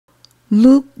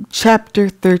Luke chapter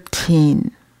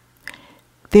 13.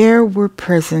 There were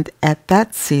present at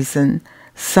that season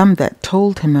some that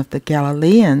told him of the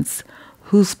Galilaeans,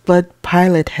 whose blood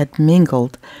Pilate had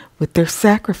mingled with their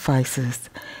sacrifices.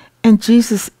 And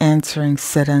Jesus answering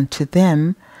said unto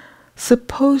them,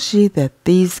 Suppose ye that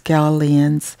these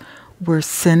Galilaeans were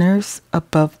sinners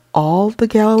above all the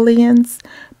Galileans,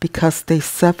 because they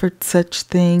suffered such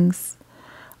things?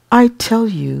 I tell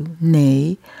you,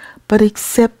 nay, but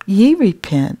except ye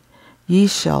repent, ye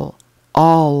shall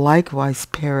all likewise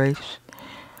perish.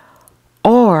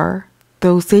 Or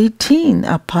those 18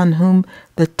 upon whom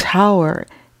the tower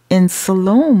in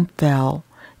Siloam fell,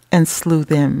 and slew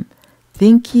them,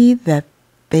 think ye that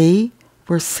they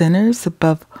were sinners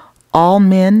above all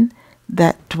men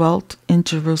that dwelt in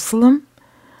Jerusalem?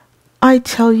 I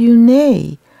tell you,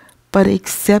 nay, but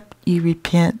except ye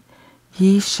repent,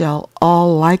 ye shall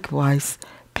all likewise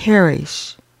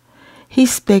perish. He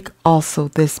spake also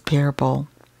this parable.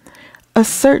 A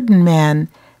certain man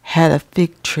had a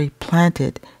fig tree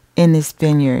planted in his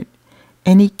vineyard,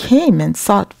 and he came and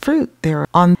sought fruit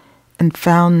thereon, and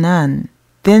found none.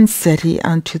 Then said he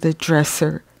unto the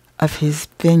dresser of his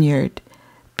vineyard,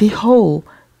 Behold,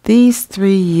 these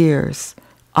 3 years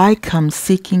I come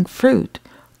seeking fruit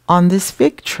on this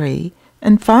fig tree,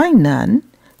 and find none.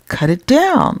 Cut it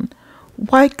down.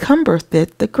 Why cumbereth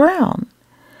it the ground?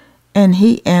 And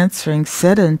he answering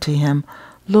said unto him,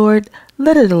 Lord,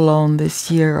 let it alone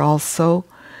this year also,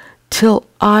 till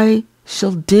I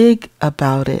shall dig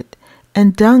about it,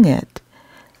 and dung it.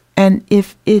 And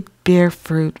if it bear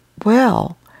fruit,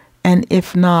 well, and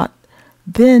if not,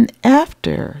 then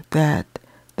after that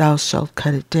thou shalt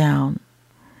cut it down.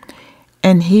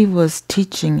 And he was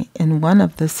teaching in one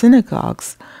of the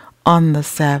synagogues on the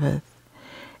Sabbath.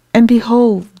 And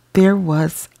behold, there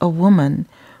was a woman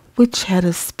which had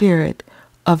a spirit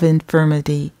of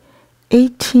infirmity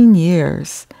 18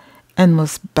 years, and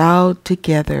was bowed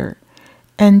together,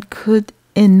 and could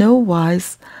in no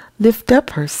wise lift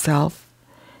up herself.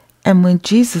 And when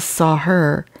Jesus saw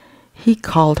her, he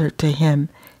called her to him,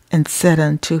 and said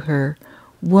unto her,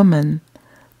 Woman,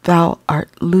 thou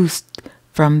art loosed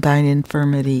from thine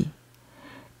infirmity.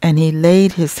 And he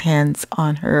laid his hands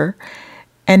on her,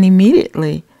 and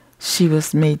immediately she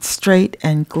was made straight,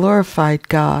 and glorified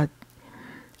God.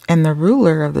 And the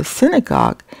ruler of the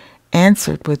synagogue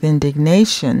answered with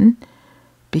indignation,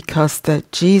 because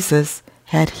that Jesus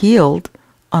had healed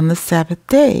on the Sabbath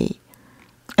day,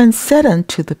 and said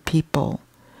unto the people,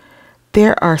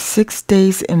 There are 6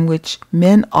 days in which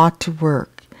men ought to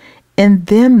work. In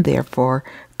them therefore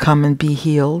come and be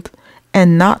healed,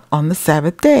 and not on the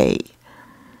Sabbath day.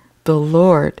 The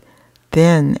Lord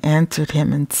then answered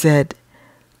him and said,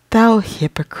 Thou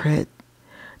hypocrite,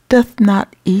 doth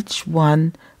not each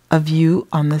one of you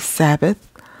on the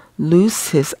Sabbath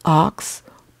loose his ox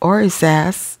or his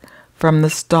ass from the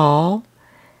stall,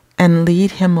 and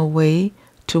lead him away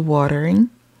to watering?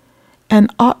 And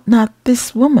ought not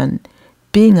this woman,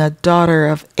 being a daughter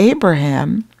of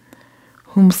Abraham,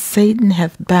 whom Satan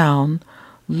hath bound,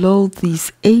 lo,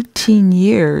 these 18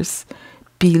 years,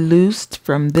 be loosed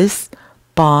from this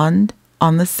bond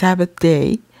on the Sabbath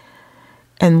day?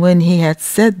 And when he had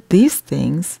said these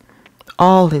things,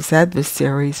 all his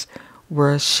adversaries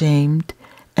were ashamed,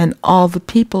 and all the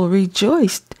people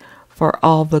rejoiced for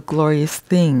all the glorious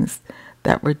things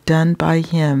that were done by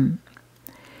him.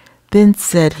 Then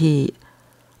said he,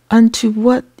 Unto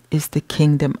what is the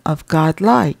kingdom of God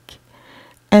like?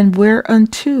 And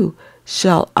whereunto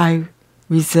shall I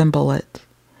resemble it?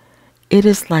 It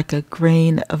is like a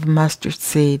grain of mustard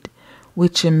seed,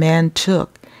 which a man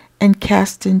took and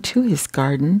cast into his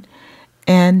garden,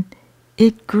 and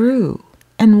it grew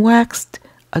and waxed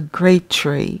a great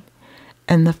tree,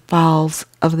 and the fowls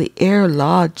of the air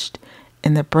lodged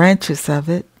in the branches of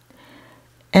it.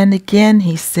 And again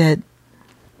he said,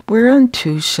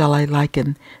 Whereunto shall I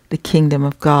liken the kingdom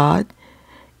of God?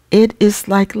 It is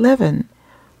like leaven,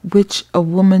 which a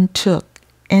woman took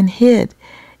and hid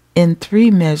in 3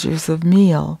 measures of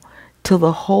meal, till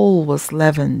the whole was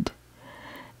leavened.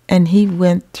 And he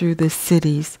went through the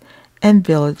cities and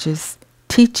villages,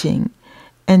 teaching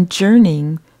and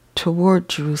journeying toward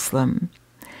Jerusalem.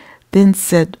 Then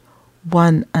said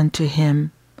one unto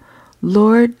him,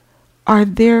 Lord, are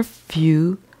there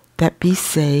few that be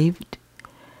saved?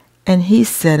 And he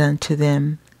said unto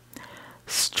them,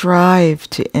 Strive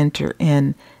to enter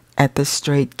in at the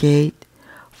strait gate,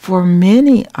 for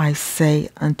many, I say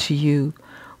unto you,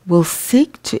 will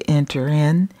seek to enter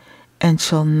in, and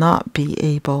shall not be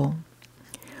able.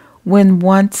 When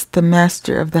once the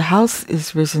master of the house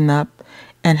is risen up,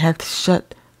 and hath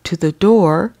shut to the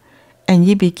door, and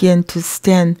ye begin to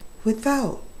stand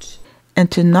without. and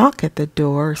to knock at the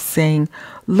door, saying,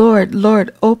 Lord,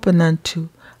 Lord, open unto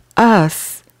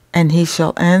us. And he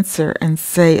shall answer and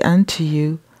say unto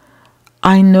you,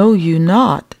 I know you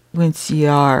not whence ye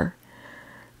are.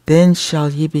 Then shall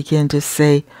ye begin to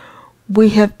say, We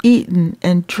have eaten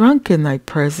and drunk in thy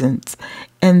presence,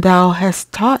 and thou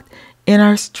hast taught in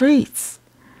our streets.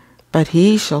 But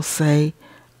he shall say,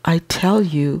 I tell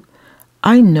you,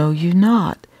 I know you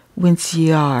not whence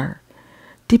ye are.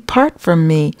 Depart from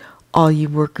me, all ye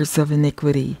workers of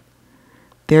iniquity.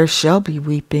 There shall be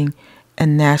weeping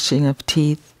and gnashing of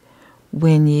teeth,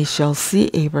 when ye shall see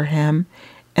Abraham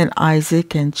and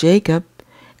Isaac and Jacob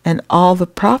and all the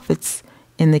prophets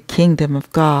in the kingdom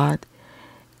of God,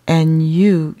 and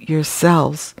you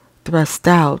yourselves thrust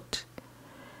out.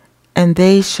 And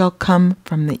they shall come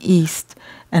from the east,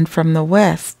 and from the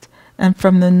west, and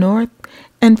from the north,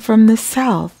 and from the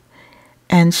south,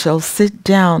 and shall sit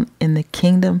down in the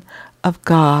kingdom of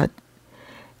God.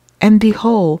 And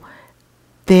behold,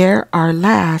 there are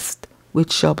last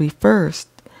which shall be first,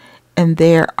 and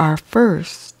there are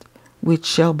first which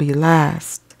shall be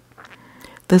last.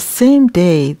 The same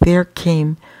day there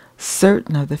came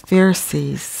certain of the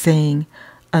Pharisees, saying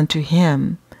unto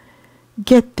him,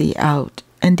 Get thee out,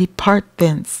 and depart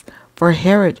thence, for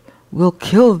Herod will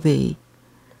kill thee.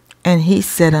 And he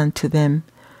said unto them,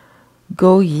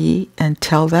 Go ye and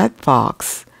tell that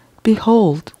fox,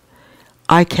 Behold,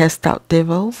 I cast out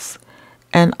devils,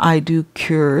 and I do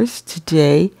cures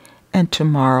today and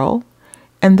tomorrow,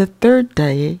 and the third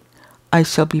day I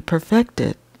shall be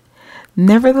perfected.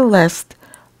 Nevertheless,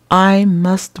 I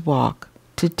must walk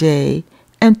today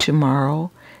and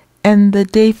tomorrow, and the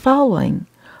day following,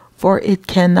 for it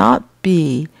cannot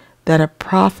be that a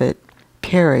prophet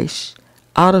perish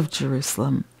out of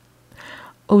Jerusalem.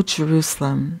 O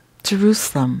Jerusalem,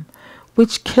 Jerusalem,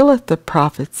 which killeth the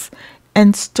prophets,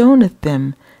 and stoneth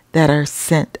them that are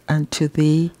sent unto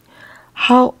thee,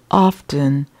 how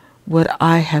often would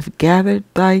I have gathered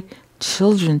thy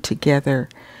children together,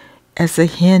 as a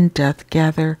hen doth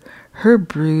gather her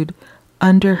brood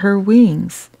under her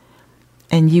wings,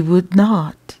 and ye would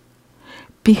not.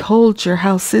 Behold, your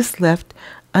house is left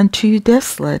unto you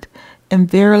desolate, and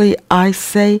verily I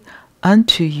say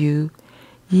unto you,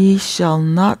 ye shall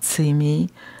not see me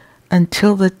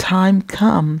until the time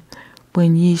come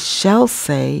when ye shall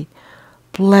say,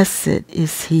 Blessed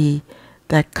is he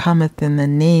that cometh in the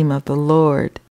name of the Lord.